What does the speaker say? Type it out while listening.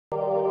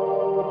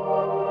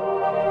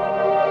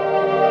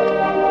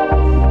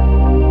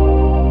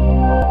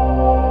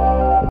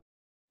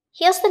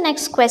Here's the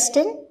next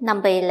question,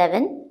 number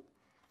 11.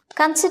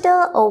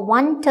 Consider a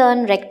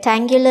one-turn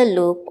rectangular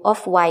loop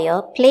of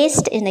wire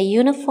placed in a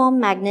uniform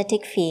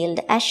magnetic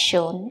field as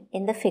shown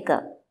in the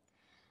figure.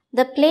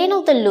 The plane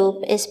of the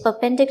loop is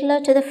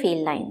perpendicular to the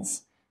field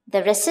lines.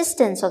 The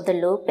resistance of the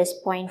loop is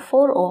 0.4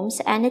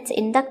 ohms and its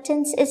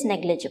inductance is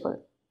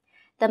negligible.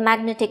 The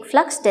magnetic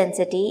flux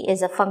density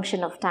is a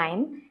function of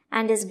time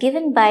and is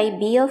given by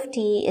B of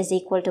t is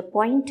equal to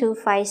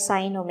 0.25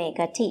 sine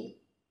omega t,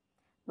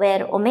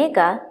 where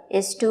omega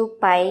is 2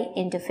 pi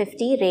into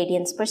 50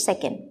 radians per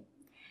second.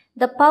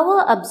 The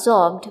power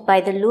absorbed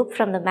by the loop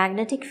from the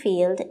magnetic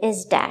field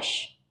is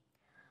dash.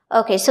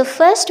 Okay, so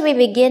first we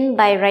begin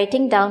by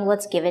writing down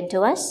what's given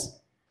to us.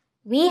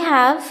 We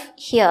have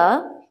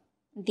here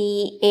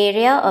the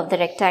area of the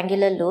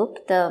rectangular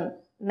loop. The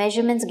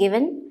measurements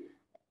given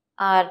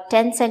are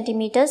 10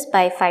 centimeters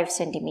by 5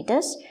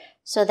 centimeters.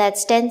 So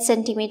that's 10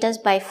 centimeters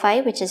by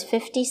 5, which is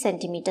 50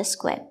 centimeters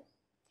square.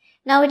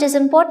 Now it is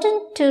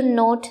important to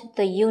note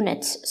the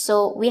units.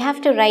 So we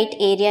have to write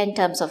area in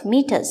terms of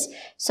meters.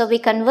 So we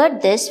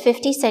convert this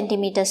 50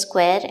 centimeters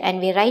square and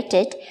we write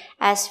it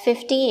as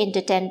 50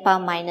 into 10 power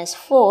minus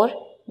 4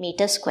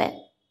 meters square.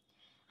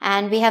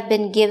 And we have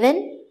been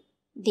given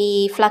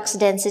the flux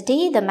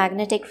density, the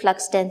magnetic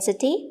flux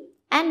density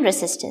and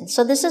resistance.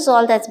 So this is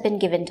all that's been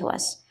given to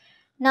us.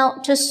 Now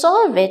to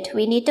solve it,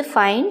 we need to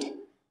find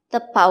the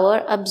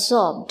power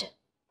absorbed,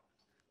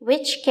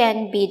 which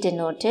can be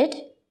denoted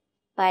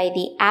by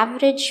the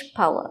average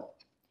power.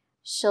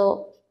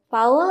 So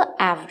power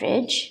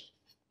average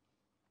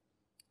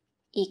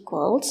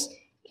equals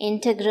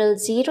integral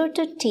 0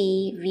 to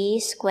t v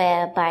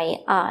square by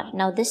r.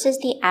 Now this is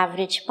the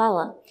average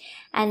power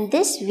and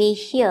this v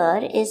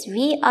here is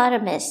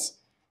Vrms,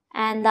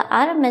 and the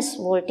RMS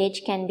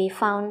voltage can be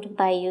found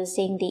by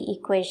using the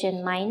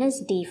equation minus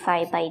d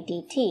phi by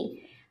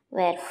dt,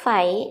 where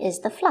phi is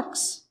the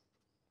flux.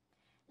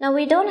 Now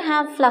we don't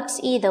have flux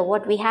either.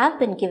 What we have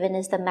been given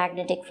is the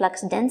magnetic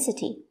flux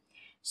density.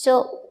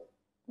 So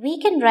we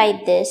can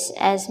write this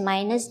as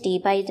minus d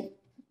by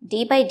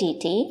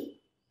dt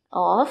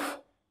of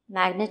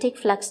magnetic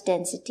flux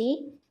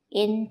density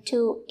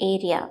into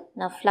area.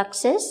 Now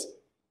flux is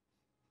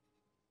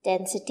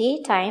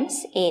density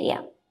times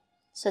area.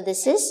 So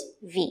this is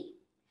V.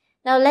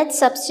 Now let's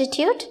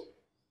substitute.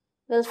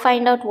 We'll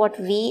find out what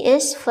V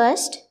is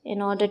first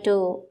in order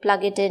to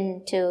plug it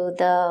into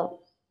the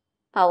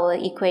power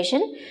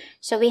equation.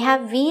 So we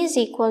have V is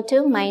equal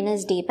to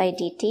minus d by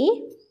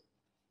dt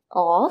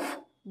of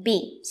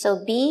B.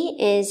 So B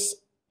is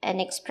an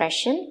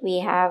expression. We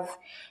have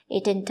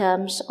it in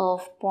terms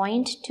of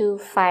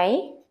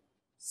 0.25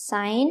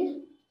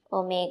 sine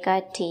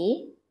omega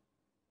t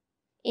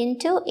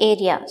into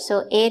area.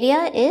 So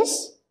area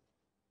is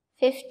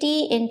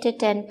 50 into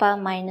 10 power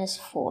minus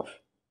 4.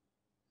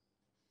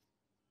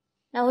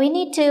 Now we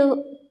need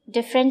to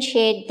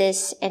differentiate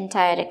this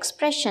entire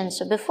expression.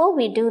 So before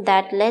we do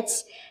that,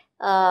 let's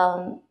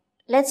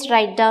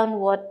write down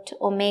what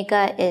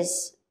omega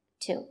is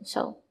to.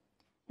 So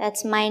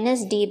that's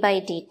minus d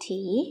by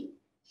dt.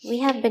 We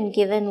have been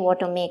given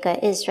what omega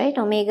is, right?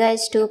 Omega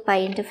is 2 pi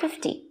into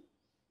 50.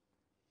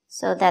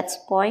 So that's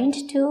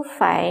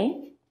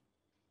 0.25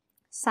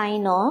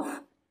 sine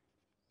of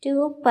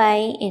 2 pi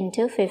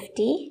into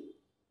 50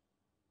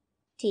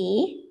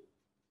 t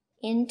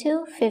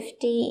into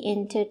 50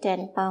 into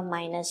 10 power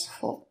minus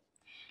 4.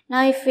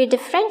 Now if we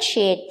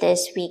differentiate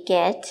this, we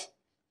get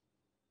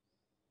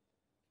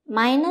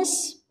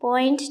minus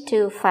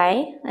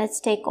 0.25, let's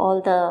take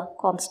all the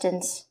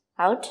constants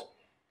out,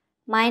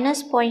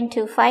 minus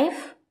 0.25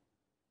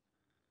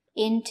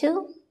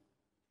 into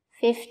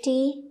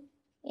 50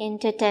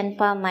 into 10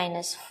 power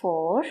minus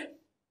 4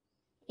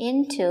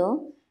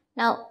 into,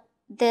 now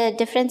the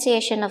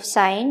differentiation of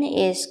sine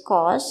is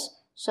cos,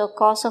 so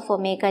cos of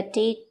omega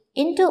t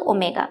into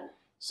omega.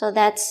 So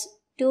that's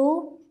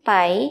 2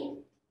 pi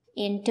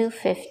into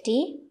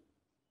 50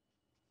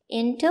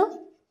 into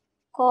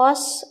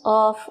cos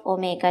of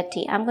omega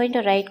t. I'm going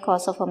to write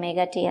cos of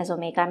omega t as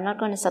omega. I'm not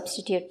going to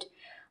substitute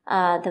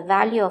the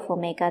value of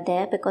omega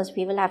there because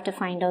we will have to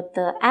find out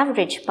the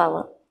average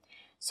power.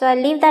 So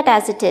I'll leave that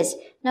as it is.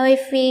 Now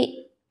if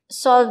we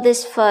solve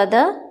this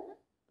further,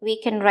 we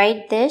can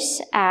write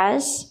this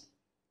as,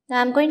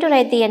 now I'm going to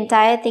write the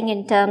entire thing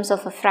in terms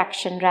of a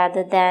fraction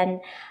rather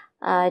than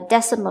a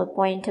decimal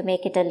point to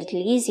make it a little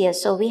easier.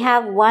 So we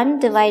have 1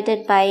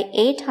 divided by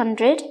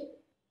 800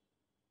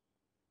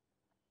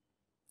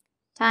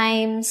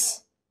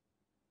 times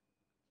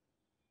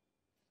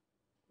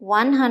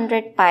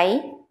 100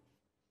 pi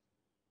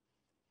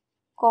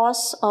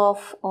cos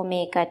of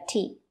omega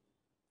t.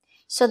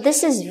 So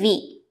this is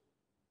V.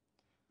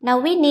 Now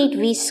we need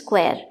V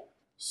square.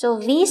 So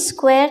V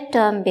square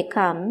term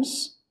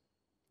becomes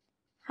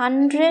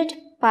 100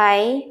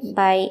 pi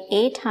by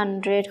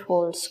 800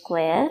 whole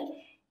square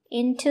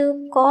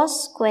into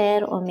cos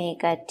square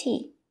omega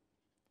t.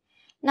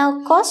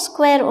 Now cos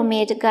square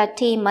omega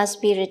t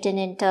must be written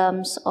in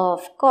terms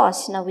of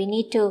cos. Now we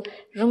need to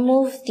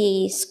remove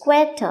the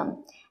square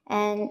term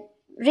and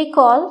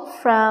Recall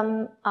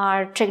from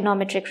our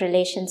trigonometric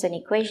relations and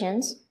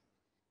equations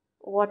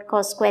what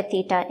cos square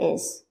theta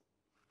is.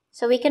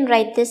 So we can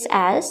write this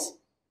as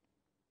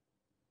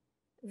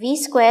V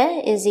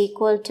square is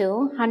equal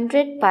to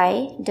 100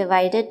 pi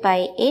divided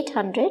by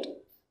 800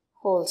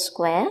 whole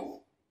square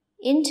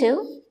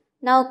into,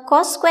 now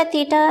cos square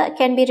theta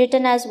can be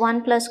written as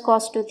 1 plus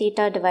cos 2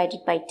 theta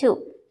divided by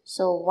 2.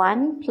 So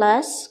 1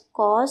 plus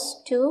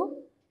cos 2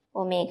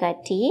 omega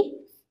t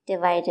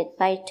divided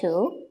by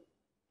 2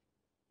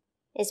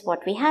 is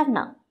what we have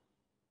now.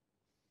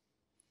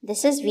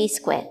 This is V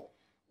square.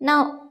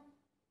 Now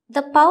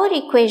the power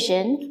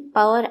equation,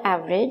 power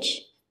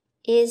average,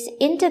 is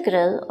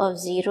integral of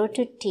 0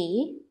 to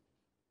t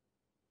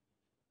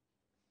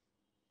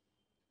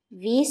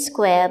V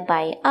square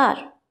by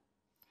R.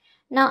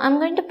 Now I'm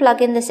going to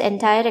plug in this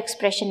entire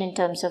expression in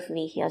terms of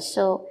V here.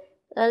 So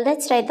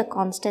let's write the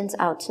constants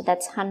out. So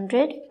that's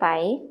 100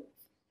 pi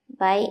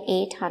by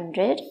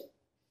 800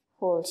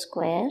 whole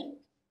square,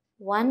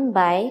 1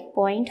 by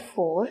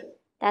 0.4,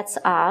 that's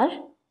R,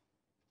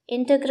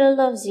 integral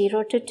of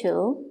 0 to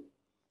 2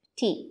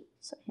 t.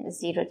 So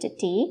 0 to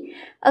t.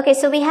 Okay,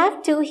 so we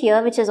have 2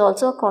 here, which is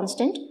also a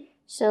constant.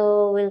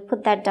 So we'll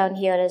put that down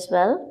here as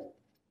well.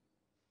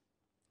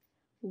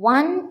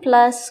 1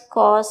 plus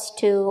cos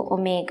 2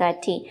 omega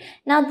t.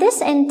 Now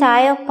this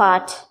entire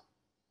part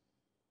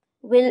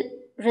will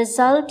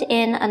result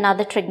in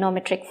another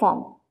trigonometric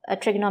form, a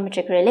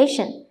trigonometric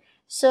relation.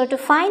 So to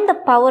find the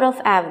power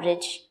of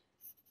average,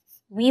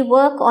 we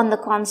work on the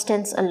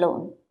constants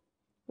alone.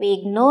 We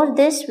ignore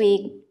this,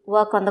 we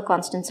work on the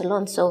constants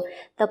alone. So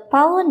the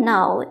power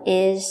now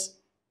is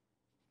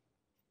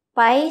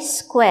pi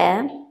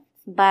square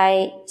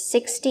by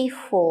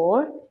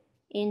 64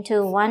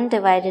 into 1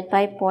 divided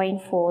by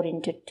 0.4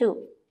 into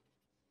 2,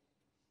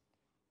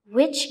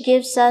 which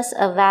gives us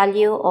a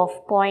value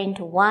of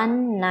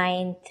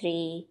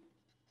 0.193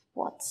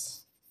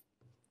 watts.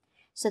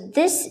 So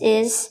this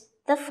is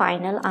the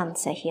final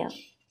answer here.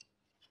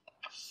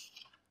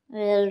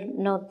 We'll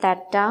note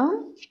that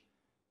down.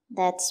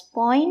 That's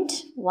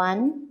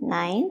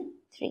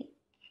 0.193.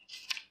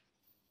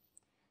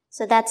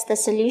 So that's the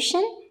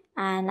solution,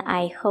 and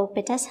I hope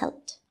it has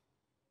helped.